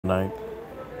night.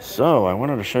 So I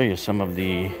wanted to show you some of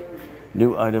the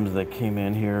new items that came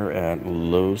in here at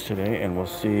Lowe's today, and we'll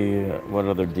see what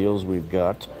other deals we've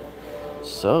got.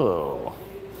 So,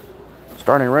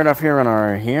 starting right off here on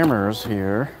our hammers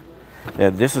here,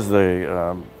 this is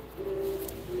the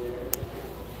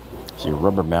see,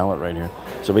 rubber mallet right here.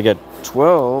 So we got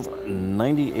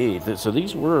 $12.98. So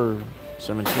these were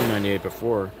 $17.98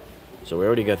 before. So we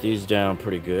already got these down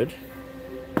pretty good.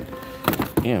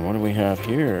 And what do we have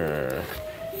here?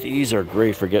 These are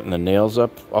great for getting the nails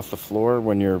up off the floor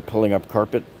when you're pulling up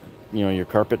carpet, you know, your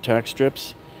carpet tack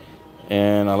strips.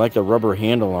 And I like the rubber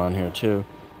handle on here too.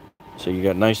 So you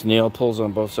got nice nail pulls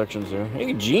on both sections there.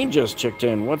 Hey, Gene just checked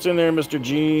in. What's in there, Mr.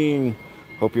 Gene?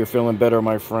 Hope you're feeling better,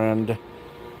 my friend.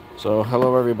 So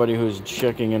hello everybody who's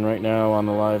checking in right now on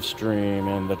the live stream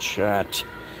and the chat.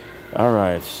 All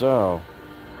right, so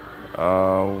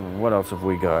what else have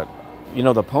we got? You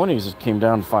know, the ponies came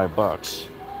down $5.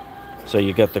 So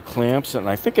you got the clamps, and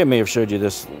I think I may have showed you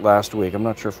this last week. I'm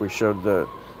not sure if we showed that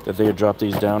they had dropped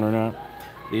these down or not.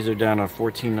 These are down on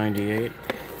 $14.98.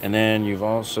 And then you've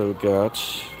also got,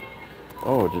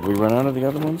 oh, did we run out of the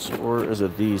other ones? Or is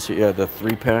it these? Yeah, the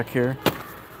 3-pack here.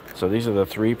 So these are the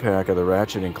 3-pack of the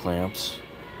ratcheting clamps.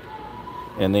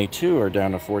 And they too are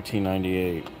down to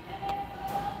 $14.98.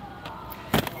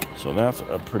 So that's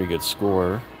a pretty good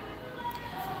score.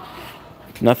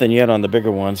 Nothing yet on the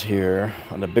bigger ones here,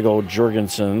 on the big old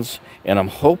Jorgensens. And I'm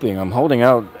holding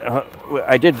out.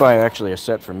 I did buy actually a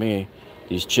set for me,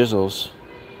 these chisels.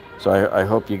 So I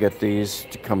hope you get these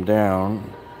to come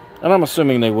down. And I'm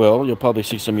assuming they will. You'll probably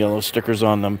see some yellow stickers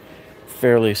on them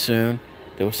fairly soon.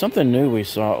 There was something new we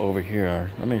saw over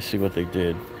here. Let me see what they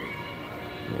did.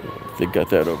 They got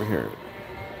that over here.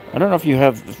 I don't know if you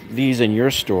have these in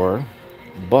your store,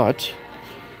 but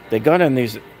they got in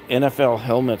these NFL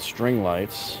helmet string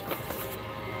lights.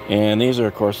 And these are,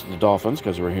 of course, the Dolphins,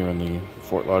 because we're here in the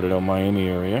Fort Lauderdale, Miami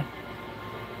area.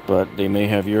 But they may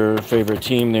have your favorite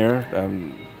team there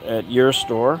at your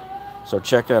store. So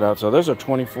check that out. So those are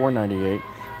 $24.98.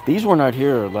 These were not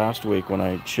here last week when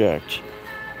I checked.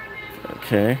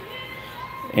 Okay,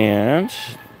 and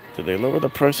did they lower the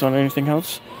price on anything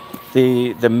else?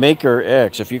 The Maker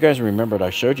X, if you guys remembered, I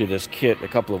showed you this kit a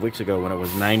couple of weeks ago when it was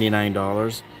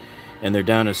 $99, and they're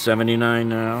down to $79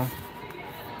 now.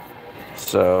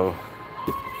 So,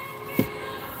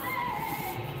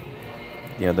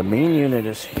 yeah, the main unit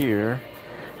is here,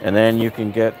 and then you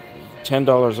can get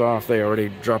 $10 off. They already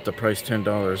dropped the price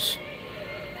 $10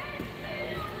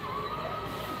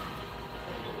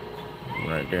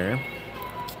 right there.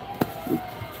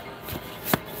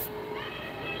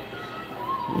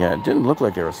 Yeah, it didn't look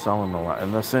like they were selling a lot.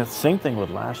 And the same thing with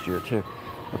last year, too.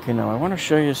 Okay, now I want to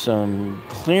show you some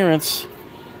clearance.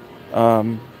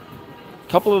 A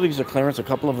couple of these are clearance. A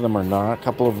couple of them are not. A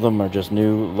couple of them are just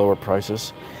new, lower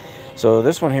prices. So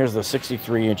this one here is the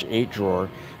 63-inch 8-drawer.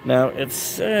 Now, it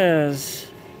says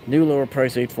new lower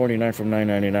price $849 from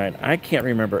 $999. I can't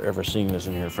remember ever seeing this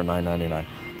in here for $999.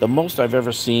 The most I've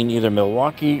ever seen either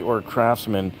Milwaukee or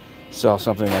Craftsman sell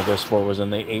something like this for was in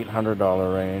the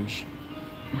 $800 range.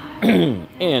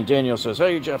 And Daniel says,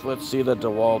 hey Jeff, let's see the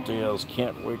DeWalt deals.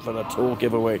 Can't wait for the tool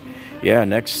giveaway. Yeah,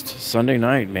 next Sunday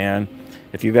night, man.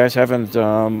 If you guys haven't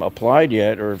applied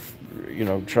yet, or you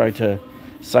know, tried to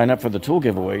sign up for the tool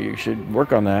giveaway, you should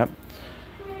work on that.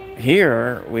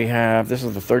 Here we have, this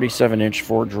is the 37-inch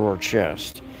 4-drawer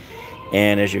chest,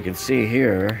 and as you can see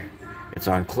here, it's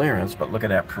on clearance, but look at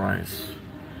that price.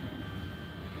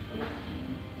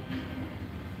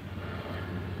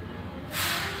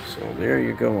 So there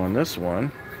you go on this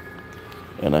one.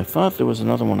 And I thought there was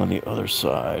another one on the other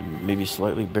side, maybe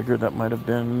slightly bigger, that might have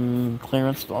been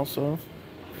clearanced also.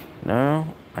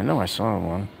 No, I know I saw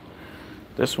one.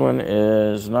 This one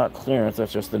is not clearance,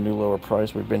 that's just the new lower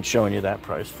price. We've been showing you that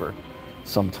price for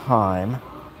some time.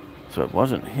 So it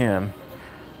wasn't him.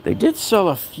 They did sell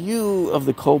a few of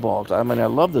the Cobalt. I mean, I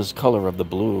love this color of the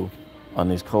blue on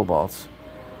these Cobalts.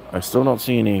 I still don't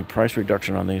see any price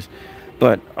reduction on these.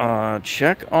 But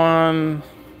check on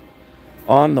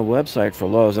the website for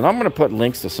Lowe's. And I'm going to put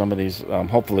links to some of these,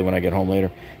 hopefully when I get home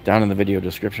later, down in the video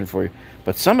description for you.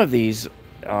 But some of these,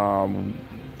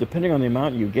 depending on the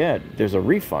amount you get, there's a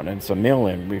refund, and it's a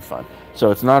mail-in refund.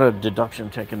 So it's not a deduction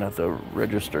taken at the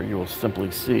register. You will simply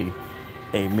see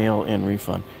a mail-in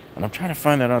refund. And I'm trying to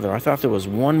find that other. I thought there was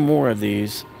one more of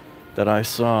these that I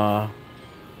saw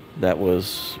that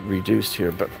was reduced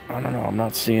here, but I don't know. I'm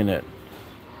not seeing it.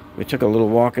 We took a little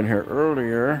walk in here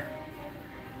earlier.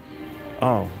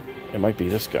 Oh, it might be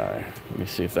this guy. Let me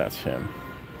see if that's him.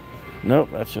 Nope,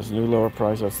 that's just new lower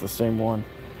price. That's the same one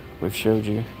we've showed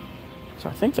you. So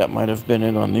I think that might have been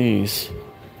it on these.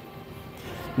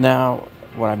 Now,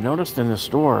 what I've noticed in the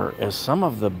store is some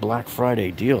of the Black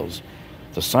Friday deals,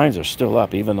 the signs are still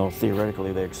up, even though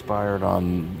theoretically they expired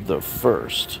on the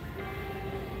 1st.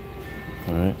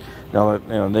 All right.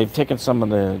 Now, they've taken some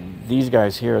of these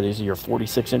guys here. These are your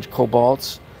 46-inch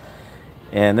Cobalts.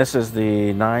 And this is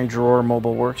the 9-drawer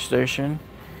mobile workstation.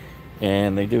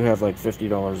 And they do have like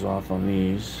 $50 off on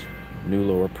these. New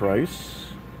lower price.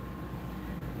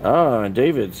 And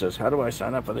David says, how do I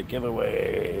sign up for the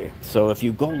giveaway? So if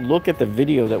you go look at the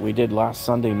video that we did last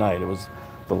Sunday night, it was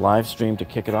the live stream to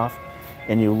kick it off.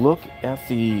 And you look at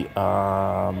the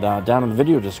down in the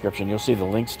video description, you'll see the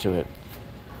links to it.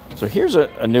 So here's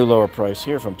a new lower price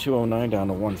here from $209 down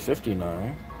to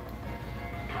 $159.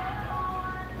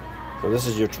 So this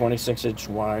is your 26-inch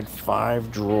wide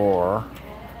 5-drawer.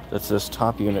 That's this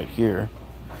top unit here.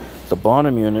 The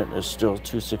bottom unit is still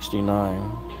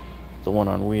 $269, the one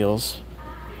on wheels.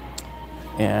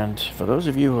 And for those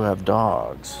of you who have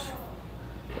dogs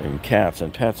and cats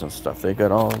and pets and stuff, they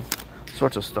got all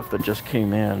sorts of stuff that just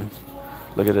came in.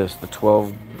 Look at this, the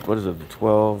 12, what is it, the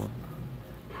 12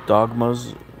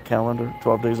 Dogmas calendar,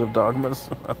 12 days of Dogmas,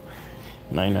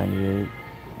 $9.98.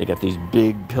 They got these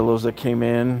big pillows that came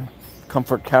in,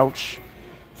 comfort couch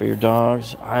for your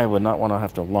dogs. I would not want to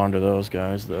have to launder those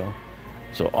guys though.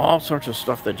 So all sorts of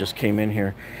stuff that just came in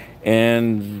here.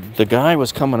 And the guy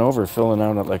was coming over filling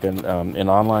out like an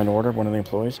online order, one of the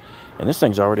employees, and this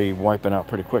thing's already wiping out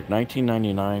pretty quick.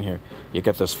 $19.99 here. You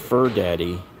got this Fur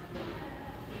Daddy,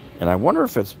 and I wonder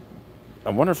if it's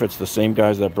the same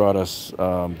guys that brought us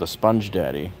the Sponge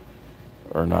Daddy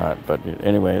or not. But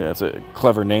anyway, that's a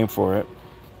clever name for it.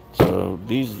 So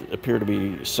these appear to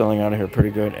be selling out of here pretty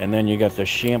good. And then you got the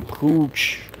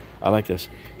Shampooch. I like this.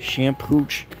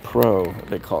 Shampooch Pro,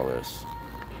 they call this.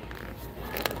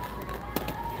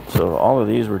 So all of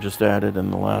these were just added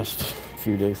in the last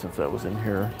few days since that was in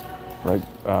here. Right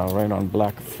on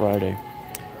Black Friday.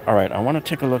 All right, I want to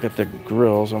take a look at the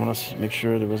grills. I want to make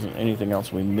sure there wasn't anything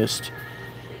else we missed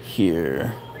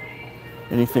here.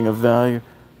 Anything of value?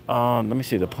 Let me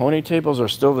see. The pony tables are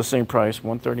still the same price,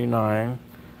 $139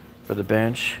 for the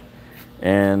bench.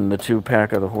 And the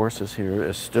 2-pack of the horses here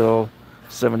is still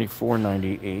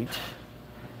 $74.98.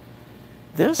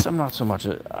 This, I'm not so much.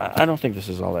 I don't think this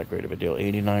is all that great of a deal.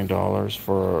 $89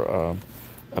 for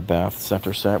a bath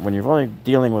center set. When you're only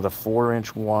dealing with a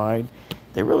 4-inch wide,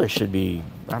 they really should be,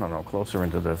 I don't know, closer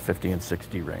into the 50 and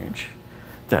 60 range.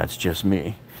 That's just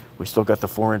me. We still got the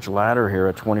 4-inch ladder here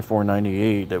at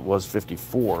 $24.98. That was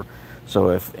 $54.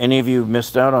 So if any of you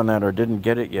missed out on that or didn't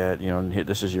get it yet,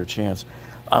 this is your chance.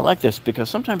 I like this because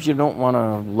sometimes you don't want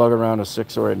to lug around a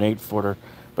 6 or an 8-footer,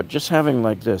 but just having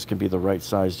like this can be the right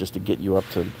size just to get you up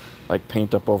to like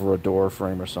paint up over a door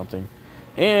frame or something.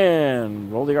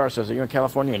 And Rolly R says, are you in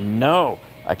California? No,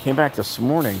 I came back this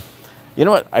morning. You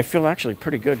know what? I feel actually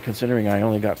pretty good considering I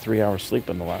only got 3 hours sleep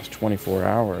in the last 24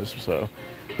 hours. So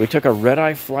we took a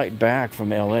red-eye flight back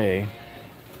from LA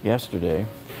yesterday.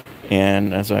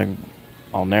 And as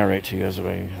I'll narrate to you as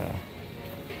I,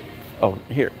 oh,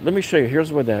 here, let me show you.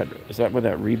 Here's where is that where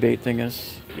that rebate thing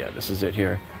is? Yeah, this is it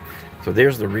here. So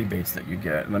there's the rebates that you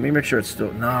get. Let me make sure it's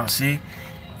still, no, see,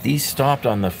 these stopped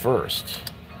on the 1st.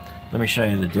 Let me show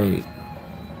you the date.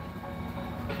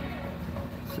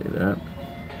 See that?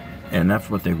 And that's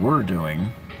what they were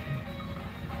doing,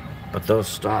 but those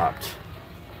stopped.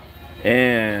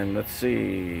 And let's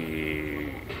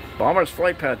see, Bomber's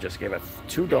Flight Pad just gave a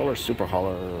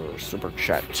 $2 super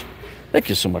chat. Thank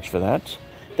you so much for that.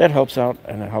 That helps out,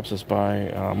 and it helps us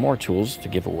buy more tools to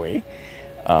give away.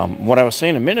 What I was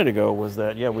saying a minute ago was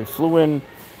that, yeah, we flew in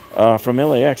from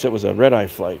LAX. It was a red-eye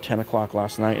flight, 10 o'clock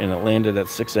last night, and it landed at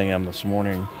 6 a.m. this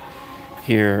morning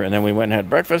here. And then we went and had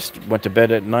breakfast, went to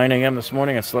bed at 9 a.m. this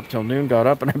morning, and slept till noon, got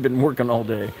up, and I've been working all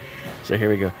day. So here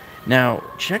we go. Now,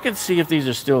 check and see if these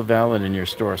are still valid in your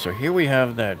store. So here we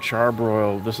have that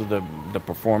Charbroil. This is the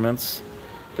Performance.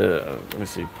 Let me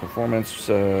see, Performance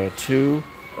 2,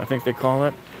 I think they call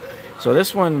it. So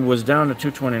this one was down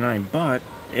to $229, but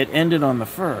it ended on the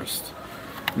 1st.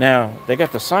 Now, they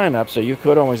got the sign up, so you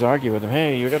could always argue with them,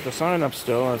 hey, you got the sign up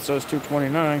still, and it says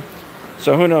 $229.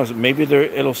 So who knows, maybe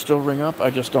it'll still ring up,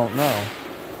 I just don't know.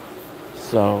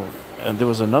 So, and there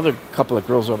was another couple of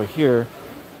grills over here,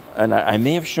 and I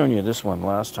may have shown you this one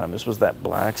last time. This was that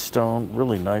Blackstone,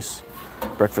 really nice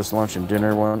breakfast, lunch, and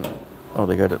dinner one. Oh,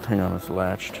 they got it, hang on, it's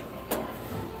latched.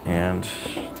 And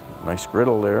nice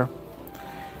griddle there.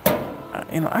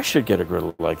 I should get a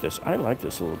griddle like this. I like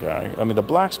this little guy. I mean, the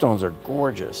Blackstones are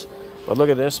gorgeous. But look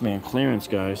at this, man. Clearance,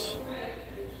 guys.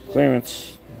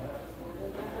 Clearance.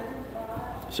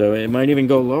 So it might even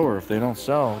go lower if they don't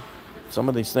sell Some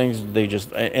of these things, they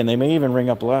just, and they may even ring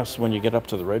up less when you get up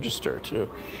to the register too.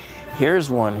 Here's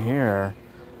one here.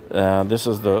 This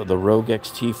is the Rogue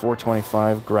XT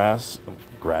 425 grass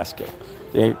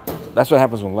kit. That's what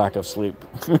happens with lack of sleep.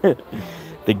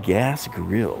 The gas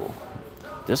grill.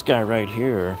 This guy right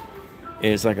here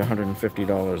is like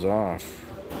 $150 off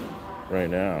right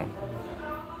now.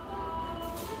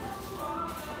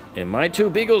 And my two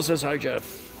beagles says hi,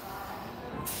 Jeff.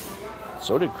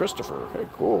 So did Christopher. Hey,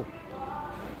 cool.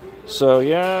 So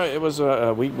yeah, it was.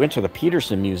 We went to the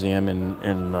Peterson Museum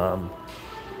in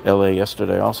LA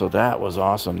yesterday. Also, that was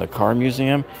awesome. The car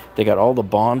museum. They got all the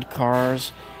Bond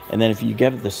cars. And then if you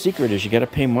get it, the secret is you got to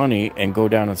pay money and go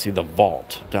down and see the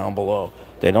vault down below.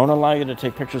 They don't allow you to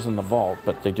take pictures in the vault,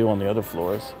 but they do on the other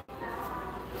floors.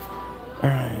 All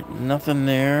right, nothing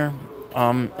there.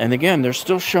 And again, they're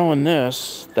still showing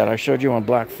this that I showed you on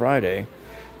Black Friday,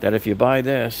 that if you buy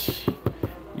this,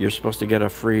 you're supposed to get a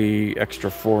free extra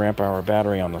 4 amp hour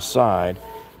battery on the side.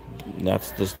 And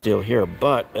that's this deal here.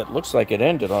 But it looks like it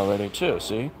ended already too,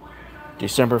 see?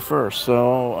 December 1st.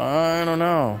 So, I don't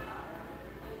know.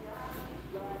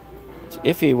 It's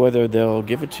iffy whether they'll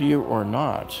give it to you or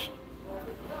not.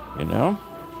 You know?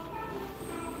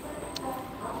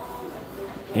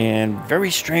 And very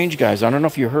strange, guys. I don't know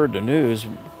if you heard the news.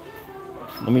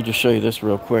 Let me just show you this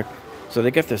real quick. So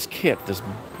they got this kit, this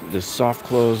soft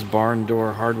close barn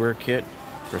door hardware kit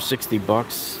for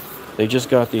 $60. They just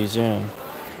got these in.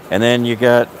 And then you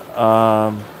got,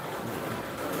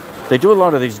 they do a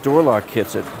lot of these door lock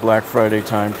kits at Black Friday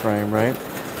time frame, right?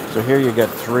 So here you got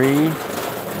 3.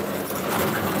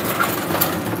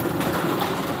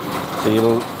 So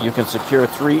you can secure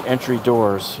 3 entry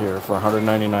doors here for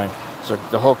 $199. So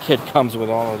the whole kit comes with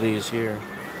all of these here.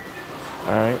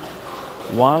 All right.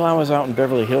 While I was out in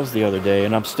Beverly Hills the other day,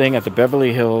 and I'm staying at the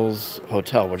Beverly Hills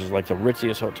Hotel, which is like the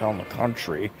ritziest hotel in the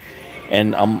country,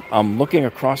 and I'm looking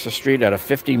across the street at a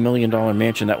 $50 million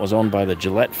mansion that was owned by the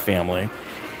Gillette family.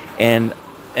 And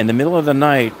in the middle of the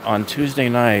night, on Tuesday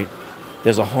night,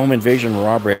 there's a home invasion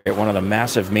robbery at one of the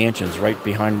massive mansions right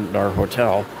behind our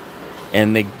hotel.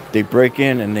 And they break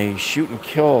in and they shoot and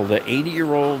kill the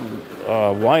 80-year-old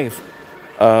wife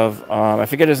of, I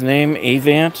forget his name,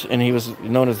 Avant, and he was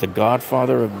known as the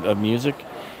godfather of music.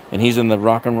 And he's in the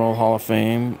Rock and Roll Hall of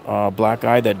Fame, black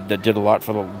guy that did a lot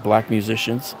for the black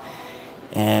musicians.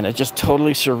 And it's just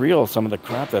totally surreal, some of the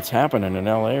crap that's happening in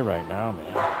LA right now,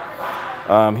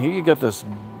 man. Here you got this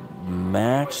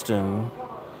maxed,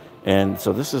 and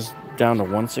so this is down to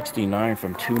 169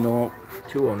 from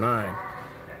 209.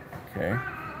 Okay.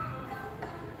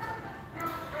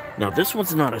 Now this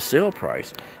one's not a sale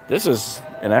price. This is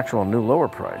an actual new lower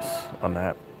price on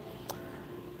that.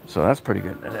 So that's pretty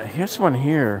good. Here's one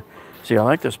here. See, I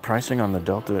like this pricing on the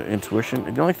Delta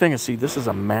Intuition. The only thing is, see, this is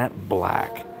a matte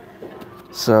black.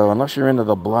 So unless you're into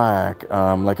the black,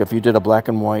 like if you did a black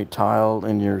and white tile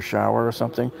in your shower or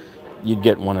something, you'd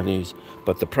get one of these.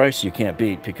 But the price you can't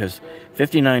beat, because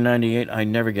 $59.98, I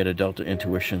never get a Delta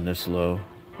Intuition this low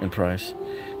in price.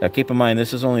 Now keep in mind,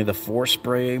 this is only the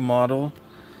 4-spray model.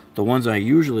 The ones I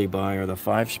usually buy are the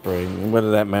 5-spray.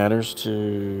 Whether that matters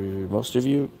to most of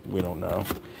you, we don't know.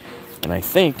 And I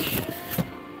think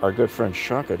our good friend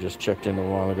Shaka just checked in a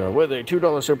while ago with a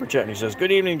 $2 super chat, and he says,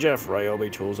 "Good evening, Jeff. Ryobi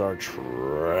tools are trash."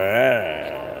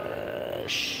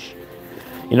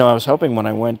 You know, I was hoping when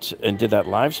I went and did that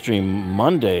live stream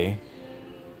Monday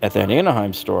at that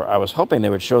Anaheim store, I was hoping they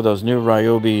would show those new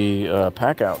Ryobi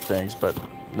pack-out things, but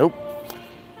nope.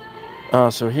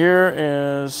 So here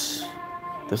is,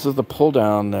 this is the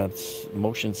pull-down that's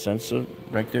motion sensitive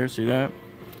right there. See that?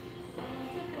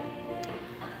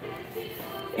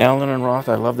 Allen and Roth,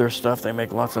 I love their stuff. They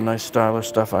make lots of nice stylish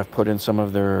stuff. I've put in some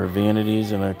of their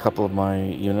vanities in a couple of my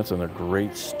units, and they're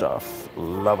great stuff.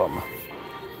 Love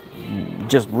them.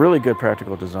 Just really good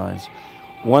practical designs.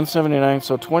 $179,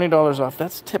 so $20 off.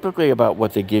 That's typically about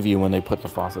what they give you when they put the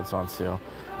faucets on sale.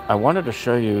 I wanted to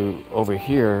show you over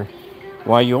here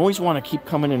why you always want to keep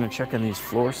coming in and checking these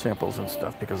floor samples and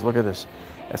stuff, because look at this.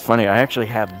 It's funny, I actually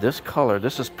have this color.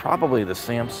 This is probably the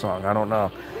Samsung, I don't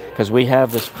know, because we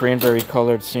have this cranberry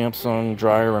colored Samsung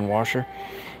dryer and washer.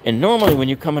 And normally when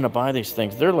you come in to buy these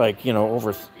things, they're like, you know,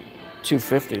 over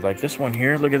 $250. Like this one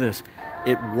here, look at this.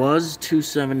 It was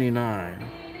 $279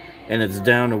 and it's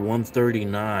down to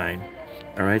 $139.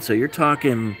 All right, so you're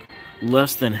talking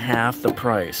less than half the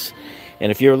price.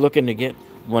 And if you're looking to get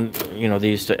one, you know,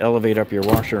 these to elevate up your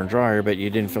washer and dryer, but you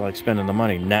didn't feel like spending the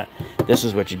money, this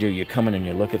is what you do. You come in and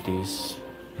you look at these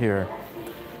here,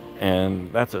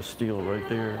 and that's a steal right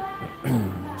there.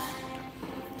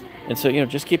 And so, you know,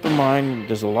 just keep in mind,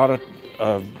 there's a lot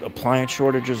of appliance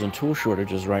shortages and tool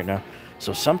shortages right now.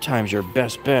 So sometimes your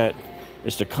best bet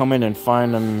is to come in and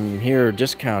find them here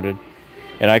discounted.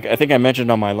 And I think I mentioned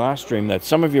on my last stream that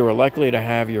some of you are likely to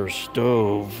have your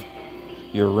stove,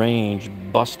 your range,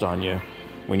 bust on you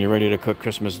when you're ready to cook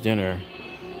Christmas dinner.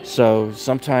 So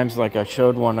sometimes, like I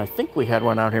showed one, I think we had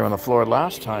one out here on the floor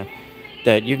last time,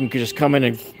 that you can just come in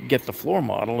and get the floor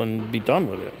model and be done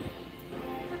with it.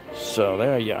 So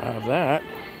there you have that.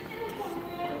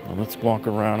 Well, let's walk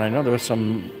around. I know there was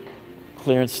some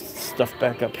clearance stuff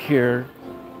back up here.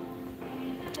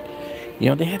 You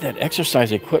know, they had that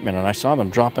exercise equipment, and I saw them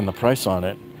dropping the price on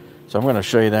it. So I'm going to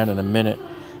show you that in a minute.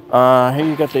 Here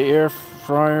you got the air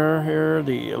fryer here,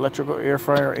 the electrical air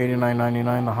fryer,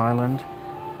 $89.99, the Highland.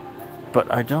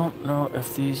 But I don't know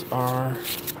if these are...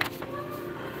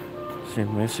 let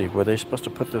me see. Were they supposed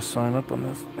to put this sign up on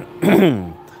this?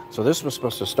 So this was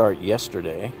supposed to start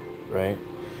yesterday, right?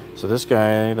 So this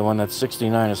guy, the one that's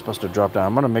 69, is supposed to drop down.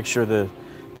 I'm going to make sure that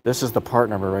this is the part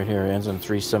number right here. It ends in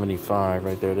 375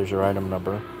 right there. There's your item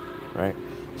number, right?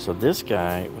 So this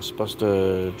guy was supposed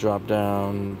to drop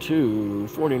down to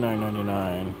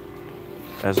 $49.99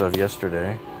 as of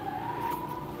yesterday.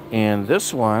 And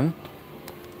this one,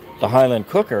 the Highland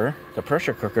cooker, the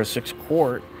pressure cooker,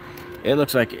 6-quart, it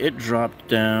looks like it dropped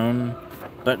down.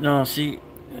 But no, see,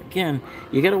 again,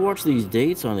 you got to watch these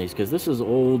dates on these because this is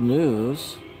old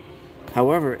news.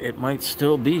 However, it might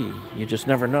still be. You just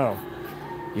never know.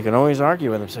 You can always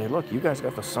argue with them, say, look, you guys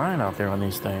got the sign out there on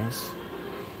these things.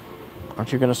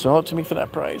 Aren't you going to sell it to me for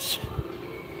that price?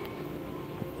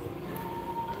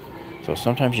 So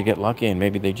sometimes you get lucky and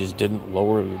maybe they just didn't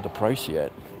lower the price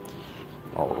yet.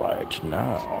 All right,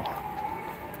 now,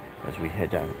 as we head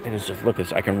down, it is just, look,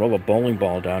 I can roll a bowling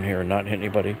ball down here and not hit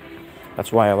anybody.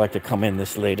 That's why I like to come in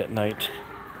this late at night.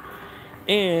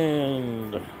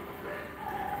 And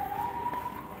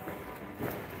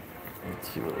let's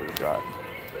see what we got.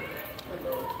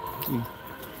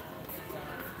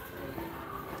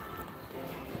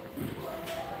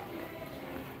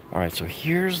 All right, so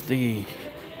here's the...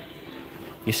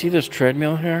 You see this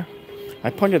treadmill here? I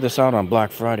pointed this out on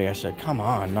Black Friday. I said, come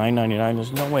on, $9.99.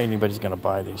 There's no way anybody's going to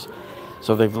buy these.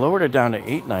 So they've lowered it down to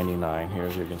 $8.99 here,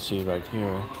 as you can see right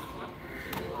here.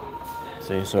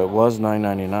 See, so it was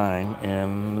 $9.99.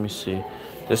 And let me see.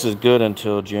 This is good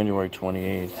until January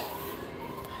 28th.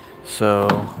 So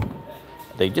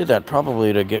they did that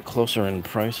probably to get closer in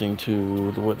pricing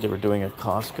to what they were doing at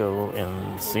Costco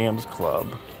and Sam's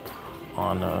Club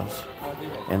on those.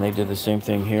 And they did the same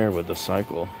thing here with the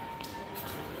cycle.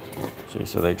 See,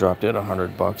 so they dropped it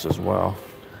 $100 as well.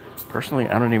 Personally,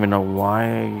 I don't even know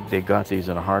why they got these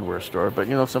in a hardware store, but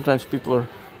you know, sometimes people are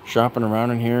shopping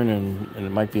around in here and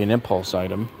it might be an impulse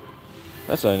item.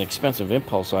 That's an expensive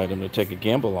impulse item to take a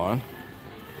gamble on.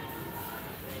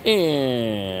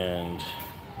 And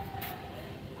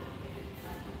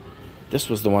this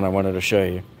was the one I wanted to show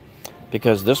you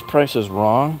because this price is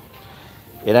wrong.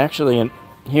 It actually,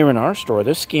 here in our store,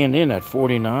 this scanned in at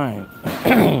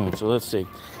 $49. So let's see.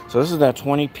 So this is that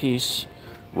 20-piece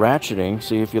ratcheting.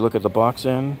 See, if you look at the box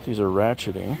end, these are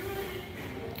ratcheting.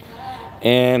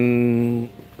 And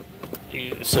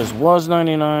it says was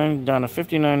 $99 down to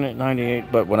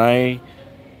 $59.98. But when I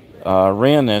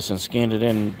ran this and scanned it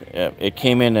in, it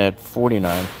came in at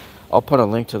 $49. I'll put a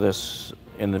link to this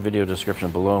in the video description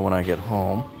below when I get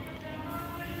home.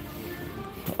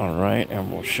 All right,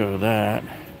 and we'll show that.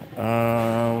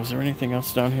 Was there anything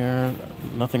else down here?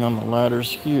 Nothing on the ladders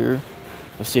here.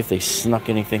 Let's see if they snuck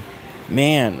anything.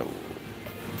 Man,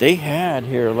 they had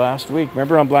here last week.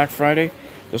 Remember on Black Friday?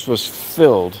 This was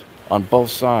filled on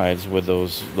both sides with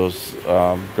those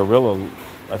Gorilla.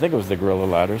 I think it was the Gorilla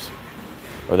ladders,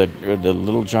 or the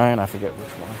Little Giant. I forget which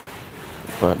one.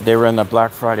 But they were in the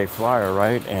Black Friday flyer,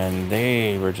 right? And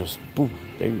they were just boom.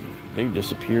 They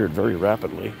disappeared very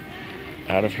rapidly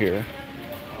out of here.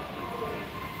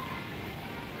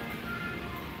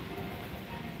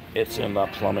 It's in the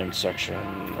plumbing section.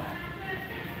 All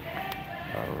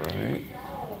right.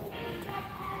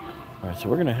 All right, so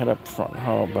we're going to head up front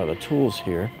hall by the tools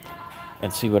here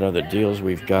and see what other deals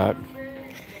we've got.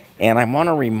 And I want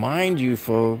to remind you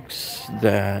folks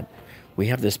that we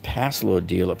have this pass load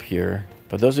deal up here.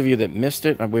 For those of you that missed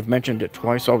it, we've mentioned it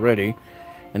twice already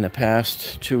in the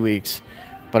past 2 weeks.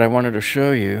 But I wanted to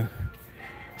show you.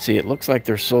 See, it looks like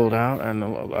they're sold out.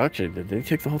 And actually, did they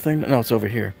take the whole thing? No, it's over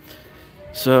here.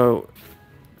 So,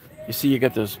 you see you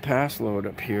got this pass load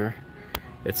up here.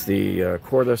 It's the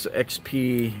cordless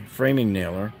XP framing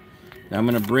nailer. Now I'm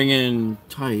going to bring in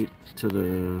tight to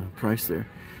the price there.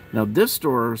 Now this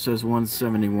store says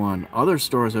 $171. Other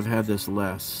stores have had this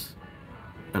less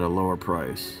at a lower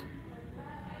price.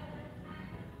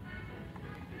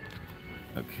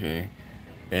 Okay.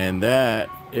 And that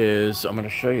is, I'm going to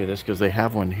show you this because they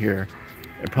have one here.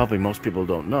 And probably most people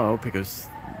don't know because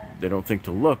they don't think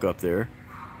to look up there.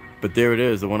 But there it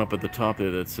is, the one up at the top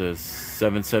there that says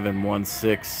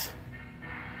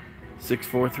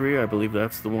 7716643. I believe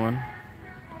that's the one.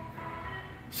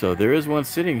 So there is one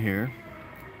sitting here.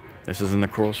 This is in the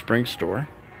Coral Springs store.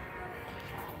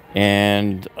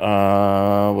 And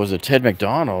was it Ted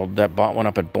McDonald that bought one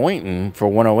up at Boynton for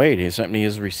 108? He sent me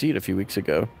his receipt a few weeks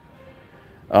ago.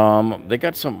 They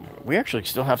got some, we actually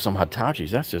still have some Hitachis.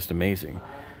 That's just amazing.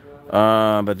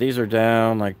 But these are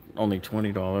down like only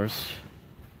 $20.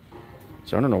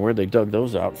 So I don't know where they dug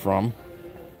those out from.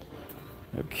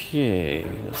 Okay,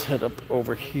 let's head up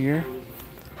over here.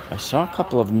 I saw a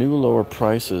couple of new lower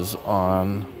prices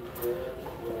on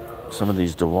some of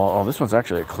these DeWalt. Oh, this one's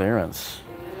actually a clearance.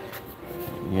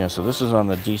 Yeah, so this is on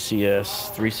the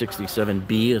DCS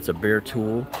 367B. It's a bare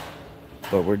tool.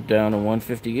 But we're down to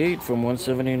 158 from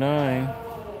 179.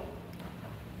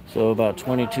 So about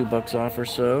 22 bucks off or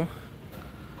so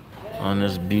on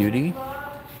this beauty.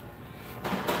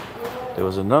 There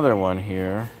was another one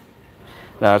here.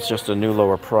 Now it's just a new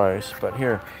lower price, but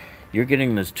here you're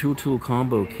getting this 2-tool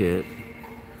combo kit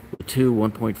with two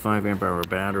 1.5 amp hour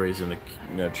batteries and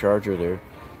the charger there.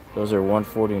 Those are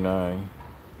 $149.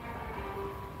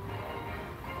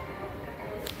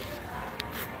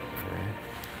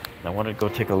 I want to go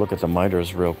take a look at the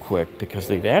miters real quick because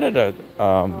they've added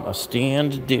a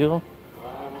stand deal.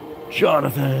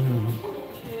 Jonathan,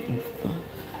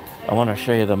 I want to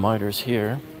show you the miters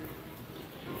here.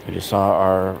 We just saw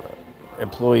our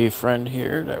employee friend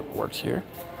here that works here.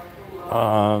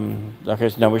 Okay,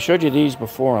 so now we showed you these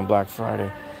before on Black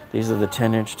Friday. These are the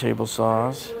 10-inch table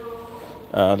saws.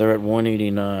 They're at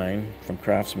 $189 from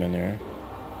Craftsman there.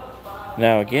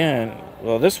 Now again,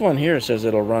 well, this one here says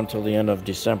it'll run till the end of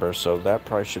December, so that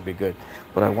price should be good.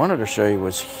 What I wanted to show you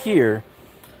was here.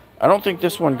 I don't think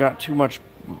this one got too much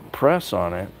press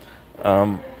on it.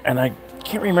 And I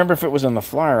can't remember if it was in the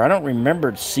flyer. I don't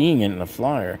remember seeing it in the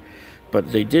flyer.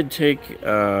 But they did take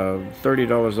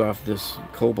 $30 off this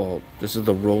Cobalt. This is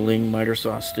the rolling miter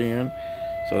saw stand.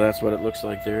 So that's what it looks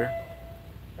like there.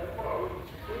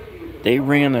 They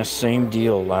ran the same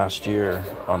deal last year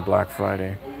on Black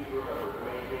Friday.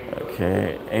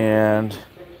 Okay, and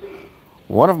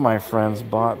one of my friends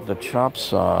bought the chop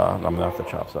saw. I'm not the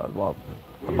chop saw, well,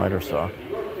 the miter saw.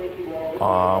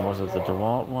 Was it the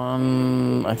DeWalt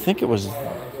one? I think it was.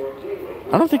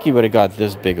 I don't think he would have got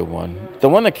this big a one. The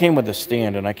one that came with the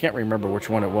stand, and I can't remember which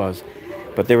one it was,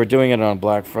 but they were doing it on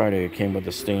Black Friday. It came with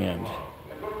the stand.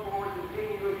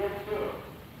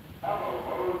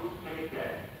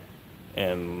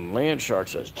 And Land Shark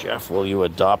says, Jeff, will you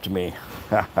adopt me?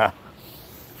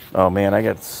 Oh man, I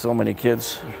got so many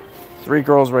kids. 3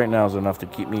 girls right now is enough to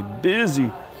keep me busy.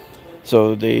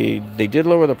 So they did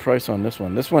lower the price on this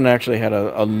one. This one actually had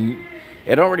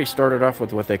it already started off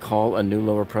with what they call a new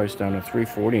lower price down to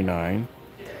 $349.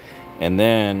 And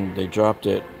then they dropped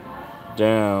it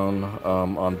down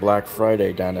on Black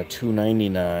Friday down to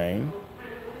 $299.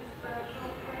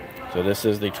 So this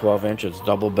is the 12-inch. It's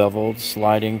double beveled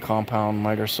sliding compound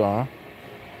miter saw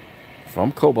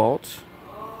from Cobalt.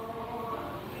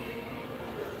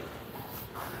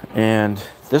 And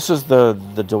this is the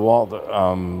DeWalt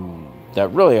that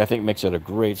really I think makes it a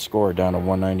great score down to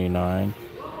 $199.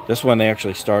 This one they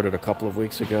actually started a couple of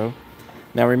weeks ago.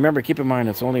 Now remember, keep in mind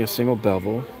it's only a single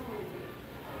bevel.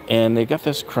 And they got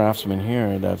this Craftsman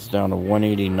here that's down to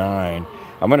 $189.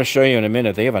 I'm going to show you in a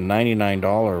minute. They have a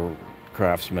 $99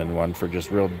 Craftsman one for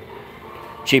just real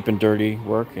cheap and dirty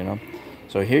work, you know.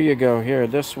 So here you go here.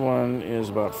 This one is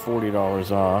about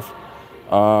 $40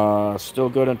 off. Still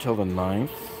good until the 9th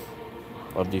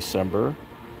of December.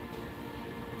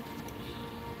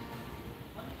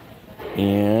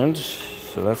 And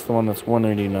so that's the one that's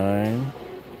 $189.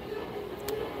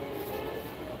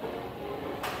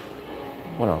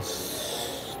 What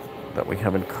else that we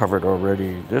haven't covered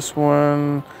already? This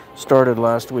one started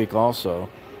last week also.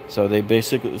 So they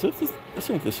basically, this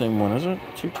ain't the same one, is it?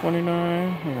 $229?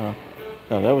 Yeah.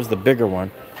 No, that was the bigger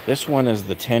one. This one is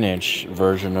the 10-inch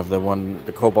version of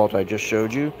the Cobalt I just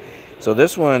showed you. So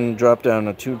this one dropped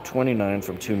down to $229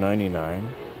 from $299.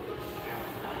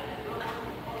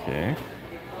 Okay.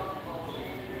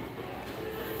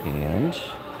 And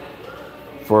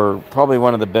for probably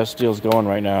one of the best deals going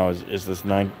right now is this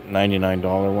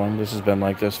 $99 one. This has been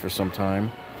like this for some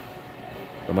time.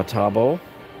 The Metabo.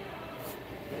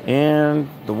 And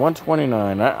the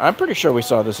 $129. I'm pretty sure we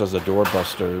saw this as a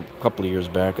doorbuster a couple of years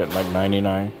back at like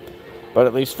 $99. But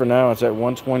at least for now, it's at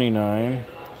 $129.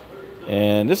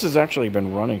 And this has actually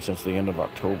been running since the end of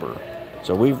October.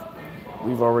 So we've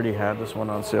We've already had this one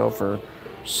on sale for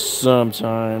some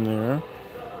time there.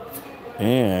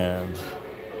 And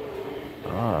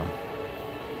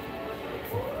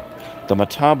the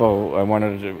Metabo, I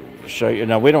wanted to show you.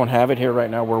 Now, we don't have it here right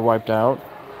now. We're wiped out.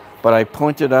 But I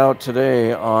pointed out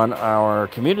today on our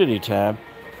community tab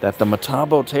that the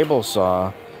Metabo table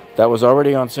saw that was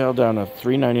already on sale down to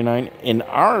 $3.99 in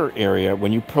our area.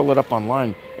 When you pull it up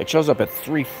online, it shows up at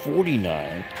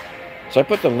 $3.49. So I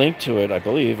put the link to it, I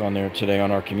believe, on there today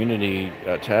on our community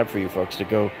tab for you folks to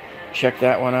go check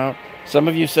that one out. Some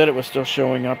of you said it was still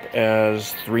showing up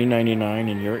as $3.99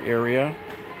 in your area.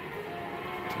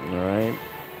 All right.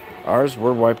 Ours,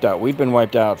 we're wiped out. We've been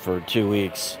wiped out for 2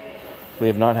 weeks. We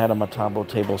have not had a Metabo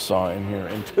table saw in here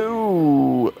in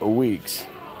 2 weeks.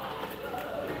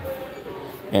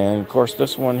 And, of course,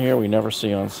 this one here we never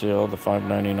see on sale, the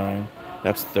 $5.99.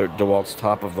 That's the DeWalt's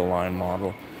top-of-the-line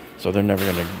model. So they're never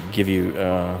going to give you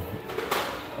a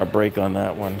break on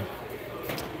that one.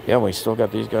 Yeah, we still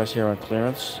got these guys here on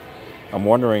clearance. I'm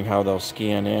wondering how they'll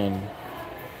scan in.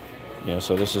 Yeah,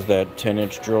 so this is that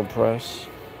 10-inch drill press.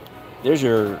 There's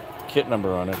your kit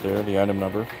number on it there, the item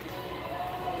number.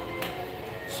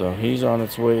 So he's on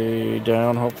its way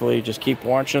down. Hopefully, just keep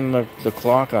watching the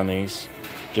clock on these.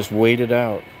 Just wait it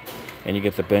out. And you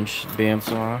get the bench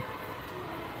bandsaw.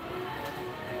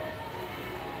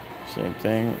 Same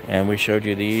thing. And we showed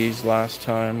you these last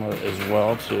time as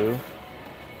well, too.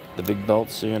 The big belt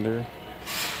sander.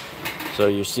 So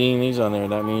you're seeing these on there.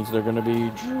 That means they're going to be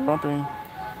dropping.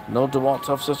 No DeWalt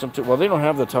Tough System 2. Well, they don't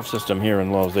have the Tough System here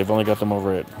in Lowe's. They've only got them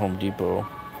over at Home Depot.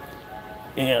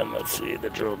 And let's see, the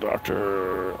Drill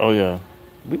Doctor. Oh, yeah.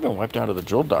 We've been wiped out of the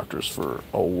Drill Doctors for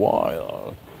a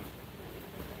while.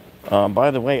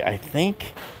 By the way, I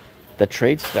think the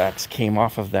trade stacks came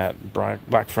off of that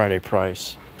Black Friday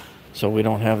price. So we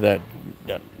don't have that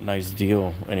nice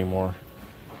deal anymore.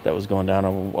 That was going down to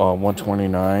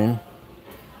 $129.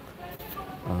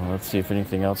 Let's see if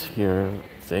anything else here.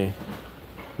 They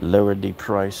lowered the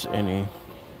price any.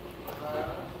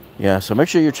 Yeah, so make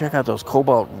sure you check out those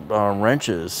Cobalt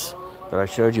wrenches that I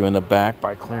showed you in the back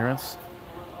by clearance.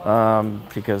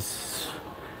 Because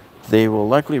they will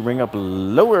likely ring up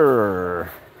lower.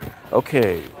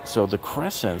 Okay, so the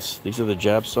crescents, these are the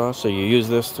jab saws. So you use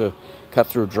this to cut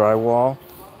through drywall.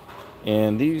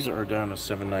 And these are down to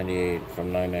 $7.98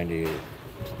 from $9.98.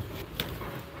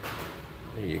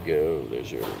 There you go.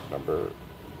 There's your number.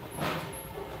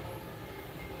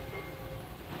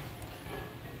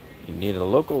 You need a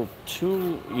local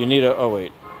tool. You need a... Oh,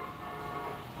 wait.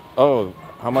 Oh,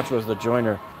 how much was the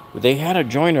joiner? They had a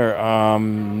joiner.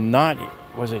 Not...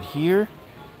 Was it here?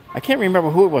 I can't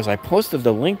remember who it was. I posted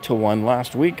the link to one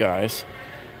last week, guys.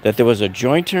 That there was a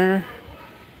jointer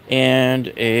and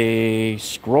a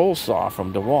scroll saw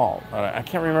from DeWalt. I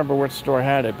can't remember which store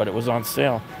had it, but it was on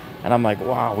sale. And I'm like,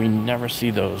 wow, we never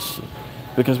see those.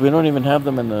 Because we don't even have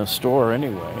them in the store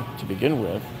anyway, to begin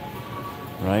with.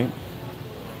 Right?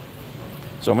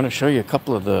 So I'm going to show you a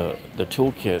couple of the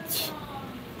toolkits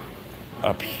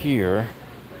up here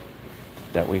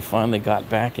that we finally got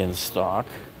back in stock.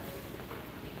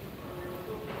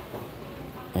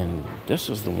 And this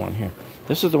is the one here.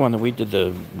 This is the one that we did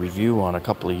the review on a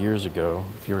couple of years ago,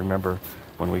 if you remember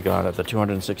when we got it, the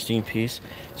 216 piece.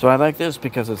 So I like this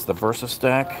because it's the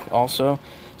VersaStack also.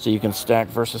 So you can stack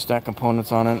VersaStack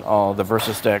components on it, all the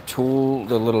VersaStack tool,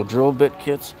 the little drill bit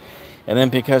kits. And then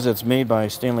because it's made by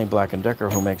Stanley Black & Decker,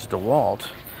 who makes DeWalt,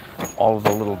 all of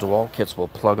the little DeWalt kits will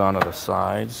plug onto the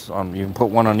sides. You can put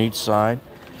one on each side.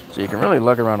 So you can really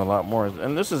lug around a lot more.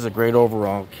 And this is a great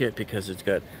overall kit because it's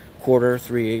got 1/4,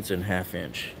 3/8, and 1/2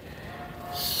 inch.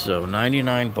 So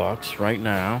 $99 right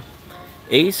now.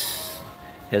 Ace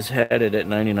has had it at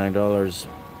 $99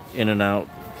 in and out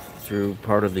through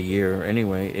part of the year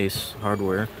anyway, Ace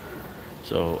Hardware.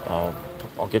 So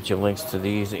I'll get you links to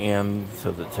these and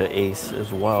to Ace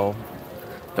as well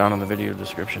down in the video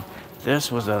description.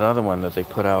 This was that other one that they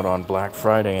put out on Black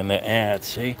Friday in the ad,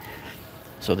 see?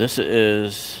 So this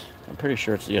is, I'm pretty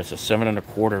sure it's, yeah, it's a 7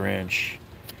 1/4 inch.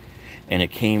 And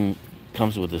it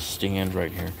comes with this stand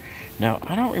right here. Now,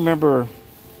 I don't remember,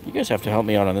 you guys have to help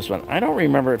me out on this one. I don't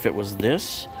remember if it was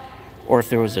this or if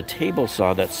there was a table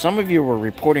saw that some of you were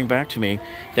reporting back to me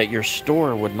that your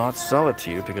store would not sell it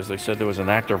to you because they said there was an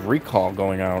active recall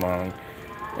going out on.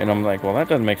 And I'm like, well, that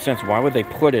doesn't make sense. Why would they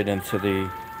put it into the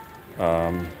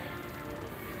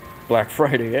Black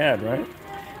Friday ad, right?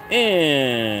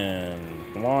 And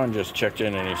Juan just checked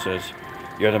in and he says,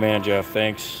 "You're the man, Jeff.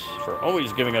 Thanks for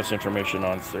always giving us information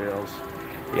on sales."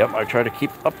 Yep, I try to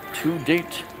keep up to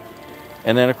date.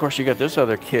 And then, of course, you got this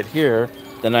other kit here,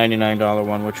 the $99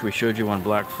 one, which we showed you on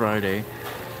Black Friday.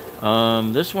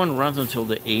 This one runs until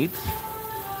the 8th.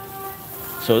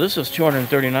 So this is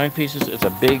 239 pieces. It's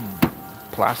a big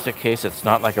plastic case. It's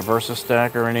not like a Versa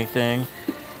stack or anything.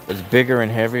 It's bigger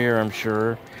and heavier, I'm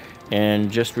sure.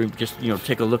 And just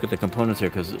take a look at the components here,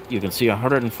 because you can see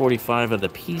 145 of the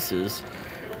pieces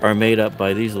are made up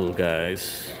by these little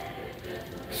guys.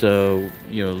 So,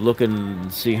 look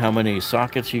and see how many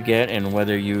sockets you get and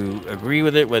whether you agree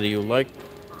with it, whether you like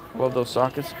all of those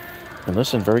sockets. And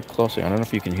listen very closely. I don't know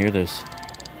if you can hear this.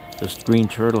 This green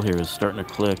turtle here is starting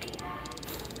to click.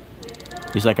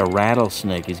 He's like a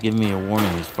rattlesnake. He's giving me a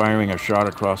warning. He's firing a shot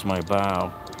across my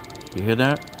bow. You hear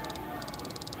that?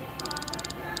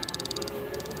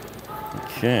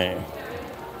 Okay.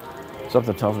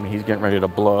 Something tells me he's getting ready to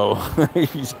blow.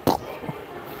 These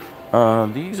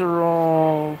are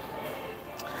all...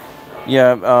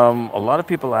 Yeah, a lot of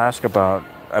people ask about...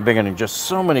 I've been getting just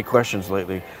so many questions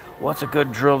lately. What's a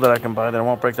good drill that I can buy that I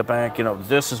won't break the bank?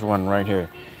 This is one right here.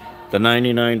 The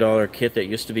 $99 kit that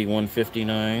used to be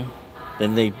 $159.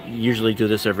 Then they usually do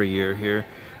this every year here.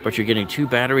 But you're getting 2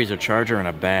 batteries, a charger, and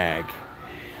a bag.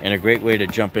 And a great way to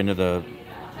jump into the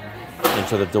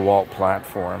DeWalt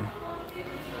platform.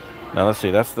 Now let's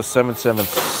see, that's the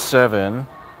 777.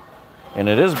 And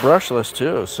it is brushless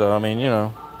too. So, I mean,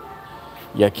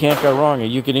 you can't go wrong.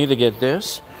 You can either get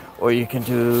this, or you can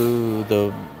do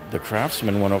the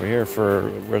Craftsman one over here for,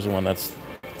 where's the one that's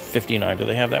 59? Do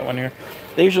they have that one here?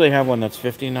 They usually have one that's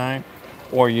 59.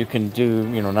 Or you can do,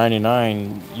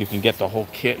 99. You can get the whole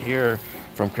kit here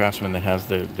from Craftsman that has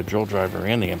the drill driver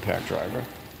and the impact driver.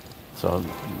 So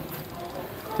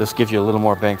this gives you a little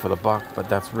more bang for the buck, but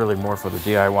that's really more for the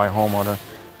DIY homeowner.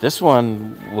 This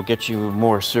one will get you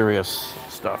more serious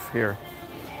stuff here.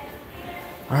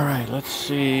 All right, let's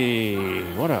see.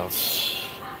 What else?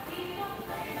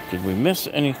 Did we miss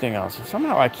anything else?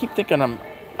 Somehow I keep thinking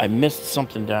I missed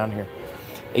something down here.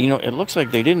 It looks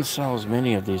like they didn't sell as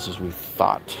many of these as we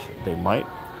thought they might.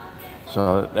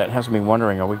 So that has me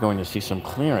wondering, are we going to see some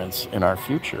clearance in our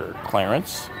future?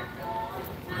 Clearance?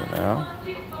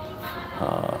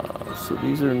 So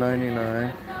these are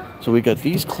 99. So we got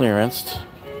these clearanced.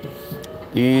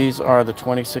 These are the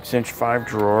 26-inch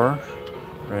 5-drawer,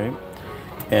 right?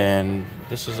 And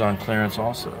this is on clearance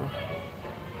also.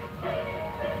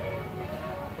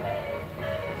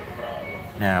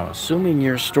 Now, assuming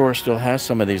your store still has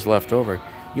some of these left over,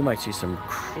 you might see some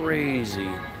crazy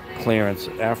clearance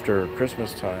after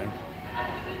Christmas time.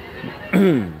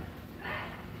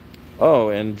 Oh,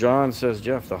 and John says,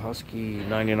 Jeff, the Husky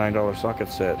 $99 socket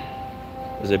set,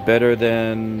 is it better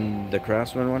than the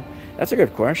Craftsman one? That's a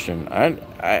good question.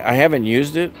 I haven't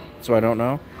used it, so I don't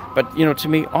know. But, to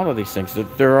me, all of these things,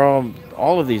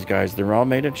 all of these guys, they're all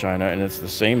made in China, and it's the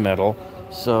same metal.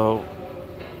 So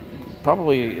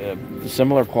probably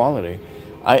similar quality.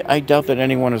 I doubt that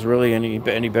anyone is really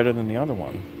any better than the other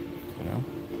one.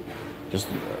 Just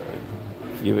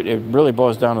it really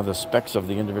boils down to the specs of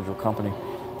the individual company.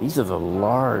 These are the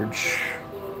large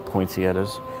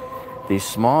poinsettias. These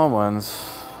small ones,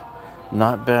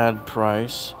 not bad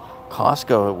price.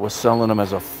 Costco was selling them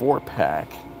as a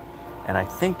 4-pack, and I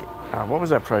think what was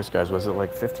that price, guys? Was it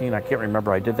like 15? I can't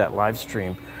remember. I did that live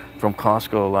stream from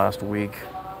Costco last week.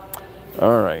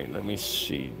 All right, let me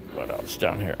see what else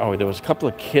down here. Oh, there was a couple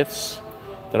of kits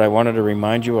that I wanted to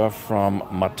remind you of from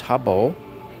Matabo.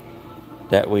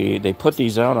 That they put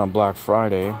these out on Black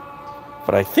Friday,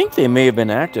 but I think they may have been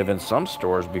active in some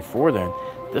stores before then.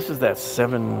 This is that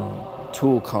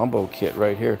 7-tool combo kit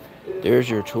right here. There's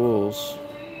your tools.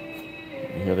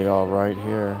 Here they all right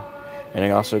here. And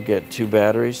you also get 2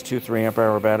 batteries, 2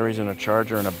 3-amp-hour batteries, and a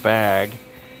charger and a bag.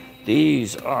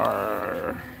 These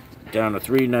are down to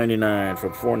 $3.99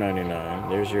 from $4.99.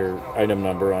 There's your item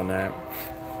number on that.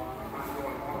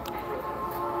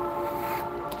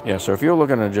 Yeah, so if you're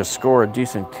looking to just score a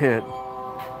decent kit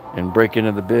and break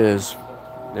into the biz,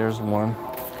 there's one.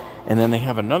 And then they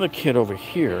have another kit over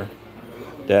here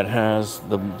that has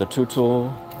the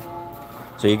 2-tool.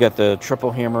 So you got the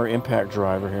triple hammer impact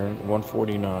driver here,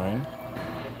 $149.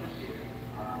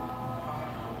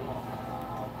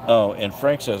 Oh, and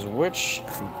Frank says, which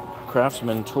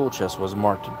Craftsman tool chest was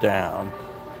marked down?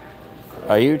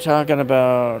 Are you talking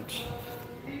about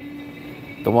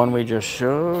the one we just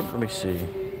showed? Let me see.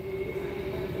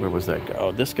 Where was that guy?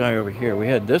 Oh, this guy over here. We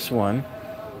had this one.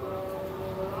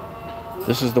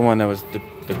 This is the one that was the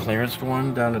clearance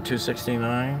one down to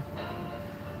 $269.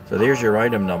 So there's your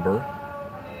item number.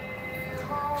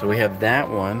 So we have that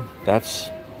one. That's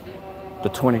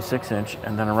the 26-inch.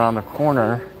 And then around the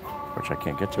corner, which I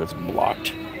can't get to, it's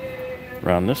blocked.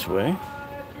 Around this way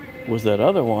was that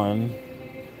other one.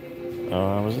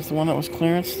 Was this the one that was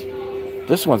clearanced?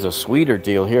 This one's a sweeter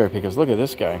deal here because look at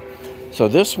this guy. So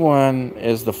this one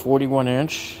is the 41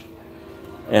 inch.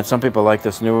 And some people like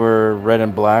this newer red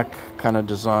and black kind of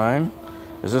design.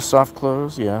 Is this soft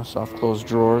close? Yeah, soft close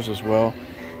drawers as well.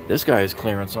 This guy is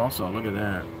clearance also. Look at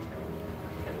that.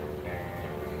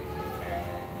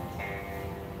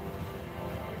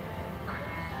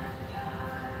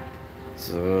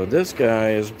 So this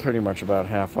guy is pretty much about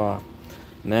half off.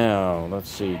 Now, let's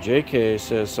see. JK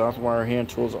says Southwire hand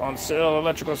tools on sale,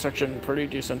 electrical section, pretty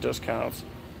decent discounts.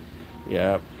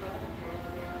 Yep.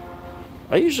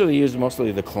 I usually use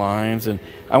mostly the Kleins, and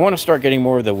I want to start getting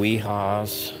more of the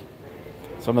Weehaws.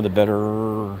 Some of the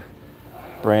better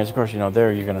brands. Of course, you know,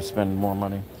 there you're going to spend more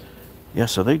money. Yeah,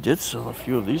 so they did sell a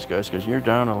few of these guys because you're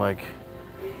down to like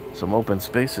some open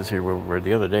spaces here where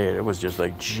the other day it was just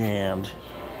like jammed.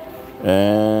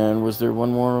 And was there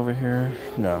one more over here?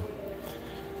 No.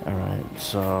 All right,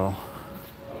 so,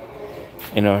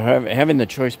 you know, having the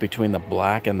choice between the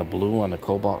black and the blue on the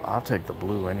Cobalt, I'll take the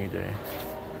blue any day.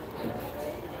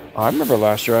 Oh, I remember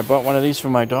last year I bought one of these for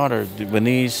my daughter. When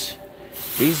these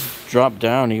dropped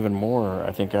down even more,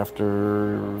 I think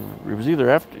after, it was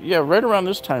either after, yeah, right around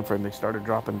this time frame they started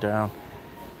dropping down.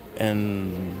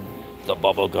 And the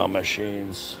bubblegum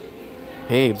machines.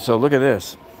 Hey, so look at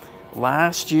this.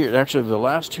 Last year, actually the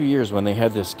last 2 years when they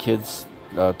had this kids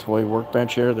toy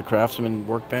workbench here, the Craftsman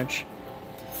workbench,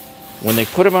 when they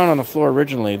put them out on the floor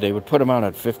originally, they would put them out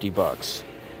at 50 bucks.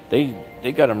 They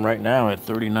got them right now at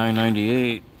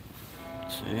 $39.98.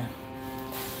 See?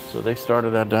 So they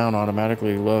started that down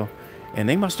automatically low. And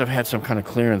they must have had some kind of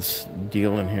clearance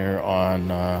deal in here on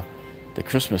the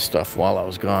Christmas stuff while I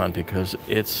was gone, because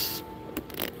it's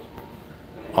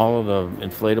all of the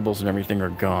inflatables and everything are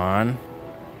gone.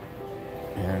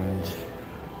 And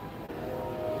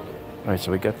all right,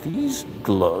 so we got these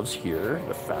gloves here,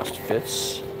 the Fast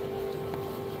Fits.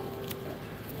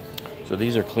 So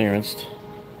these are clearanced,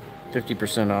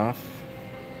 50% off.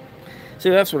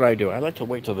 See, that's what I do. I like to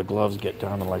wait till the gloves get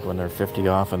down to like when they're 50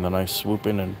 off, and then I swoop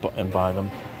in and buy them.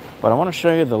 But I want to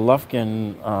show you the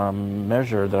Lufkin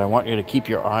measure that I want you to keep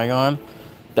your eye on,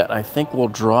 that I think will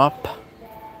drop.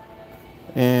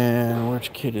 And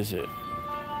which kit is it?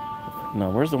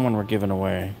 No, where's the one we're giving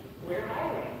away?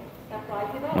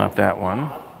 Not that one.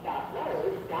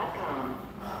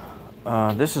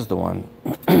 This is the one.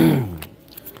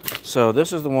 So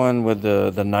this is the one with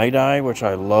the Night Eye, which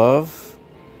I love.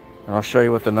 And I'll show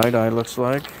you what the Night Eye looks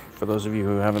like for those of you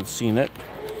who haven't seen it.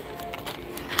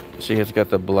 See, it's got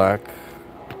the black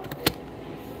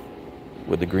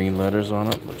with the green letters on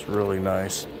it. Looks really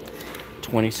nice.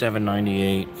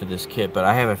 $27.98 for this kit, but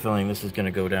I have a feeling this is going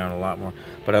to go down a lot more.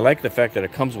 But I like the fact that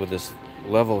it comes with this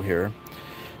level here.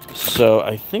 So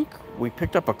I think we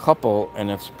picked up a couple,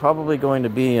 and it's probably going to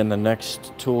be in the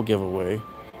next tool giveaway.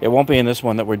 It won't be in this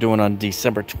one that we're doing on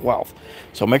December 12th.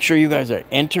 So make sure you guys are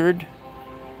entered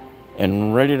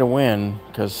and ready to win,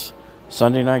 because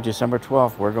Sunday night, December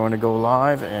 12th, we're going to go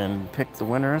live and pick the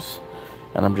winners.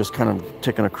 And I'm just kind of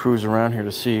taking a cruise around here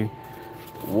to see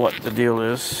what the deal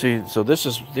is. See, so this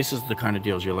is the kind of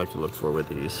deals you like to look for with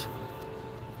these.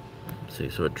 See,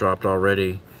 so it dropped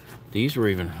already. These were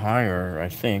even higher, I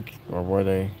think, or were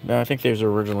they? No, I think these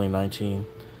were originally 19.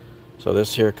 So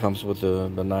this here comes with the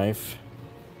knife,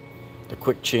 the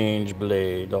quick change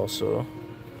blade also.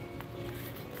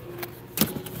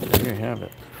 And there you have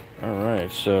it. All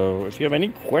right, so if you have any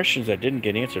questions that didn't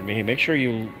get answered, make sure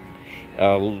you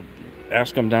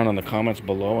ask them down in the comments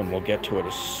below, and we'll get to it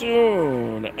as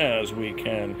soon as we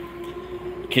can.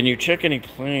 Can you check any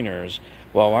planers?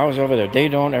 Well, while I was over there, they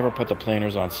don't ever put the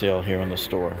planers on sale here in the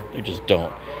store. They just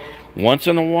don't. Once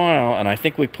in a while, and I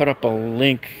think we put up a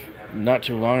link not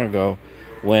too long ago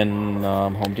when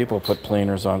Home Depot put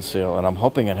planers on sale, and I'm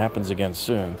hoping it happens again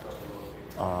soon.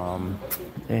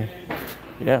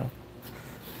 Yeah.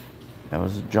 That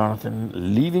was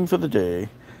Jonathan leaving for the day.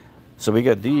 So we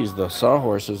got these, the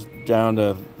Sawhorses, down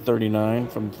to 39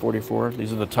 from 44.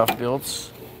 These are the tough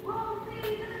builds.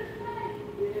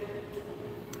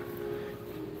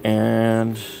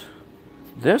 And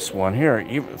this one here,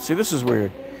 see, this is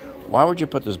weird. Why would you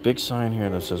put this big sign here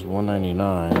that says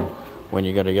 $199 when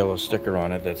you got a yellow sticker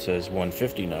on it that says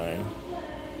 $159?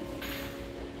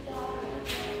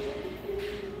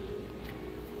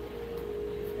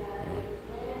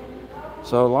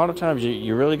 So a lot of times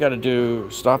you really got to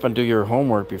stop and do your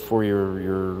homework before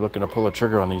you're looking to pull a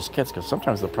trigger on these kits, because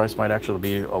sometimes the price might actually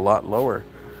be a lot lower.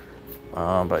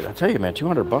 But I tell you, man,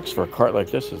 200 bucks for a cart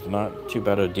like this is not too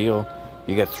bad a deal.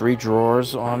 You get 3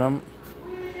 drawers on them,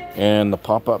 and the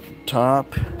pop-up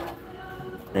top,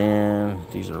 and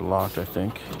these are locked, I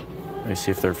think. Let me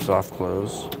see if they're soft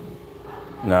close.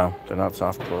 No, they're not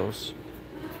soft close.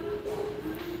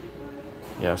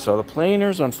 Yeah, so the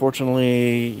planers,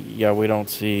 unfortunately, yeah, we don't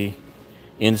see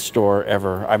in store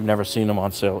ever. I've never seen them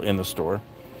on sale in the store.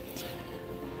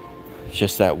 It's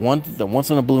just that the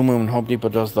once in a blue moon, Home Depot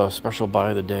does the special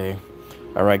buy of the day.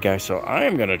 All right, guys, so I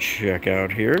am going to check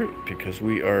out here because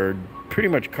we are pretty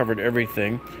much covered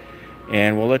everything.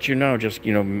 And we'll let you know, just,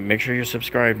 make sure you're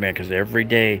subscribed, man, because every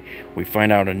day we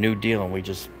find out a new deal, and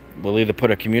we'll either put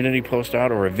a community post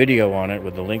out or a video on it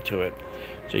with the link to it.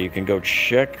 So you can go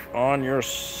check on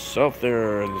yourself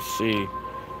there and see.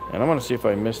 And I'm going to see if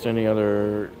I missed any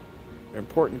other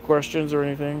important questions or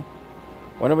anything.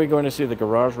 When are we going to see the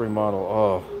garage remodel?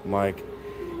 Oh, Mike,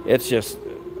 it's just,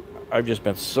 I've just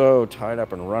been so tied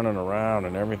up and running around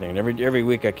and everything. And every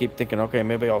week I keep thinking, okay,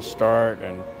 maybe I'll start.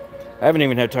 And I haven't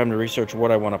even had time to research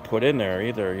what I want to put in there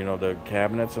either, the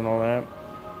cabinets and all that.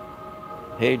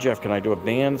 Hey, Jeff, can I do a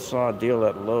bandsaw deal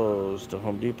at Lowe's to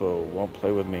Home Depot? Won't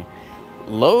play with me.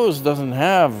 Lowe's doesn't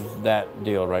have that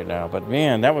deal right now, but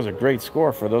man, that was a great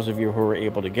score for those of you who were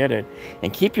able to get it.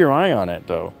 And keep your eye on it,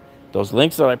 though. Those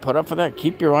links that I put up for that,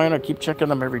 keep your eye on it. Keep checking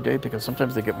them every day because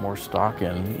sometimes they get more stock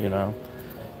in,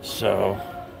 So,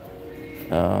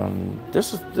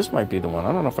 this might be the one.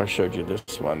 I don't know if I showed you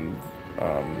this one.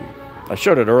 I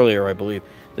showed it earlier, I believe.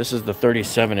 This is the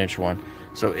 37-inch one.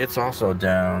 So it's also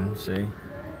down, see?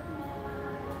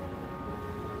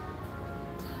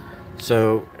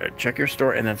 So check your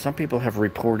store, and then some people have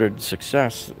reported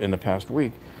success in the past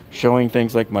week showing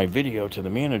things like my video to the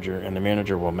manager, and the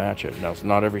manager will match it. Now,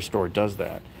 not every store does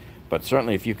that, but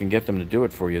certainly if you can get them to do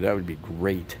it for you, that would be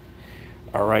great.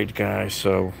 All right, guys,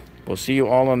 so we'll see you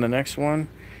all on the next one.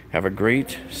 Have a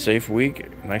great, safe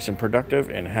week, nice and productive,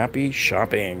 and happy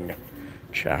shopping.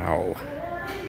 Ciao.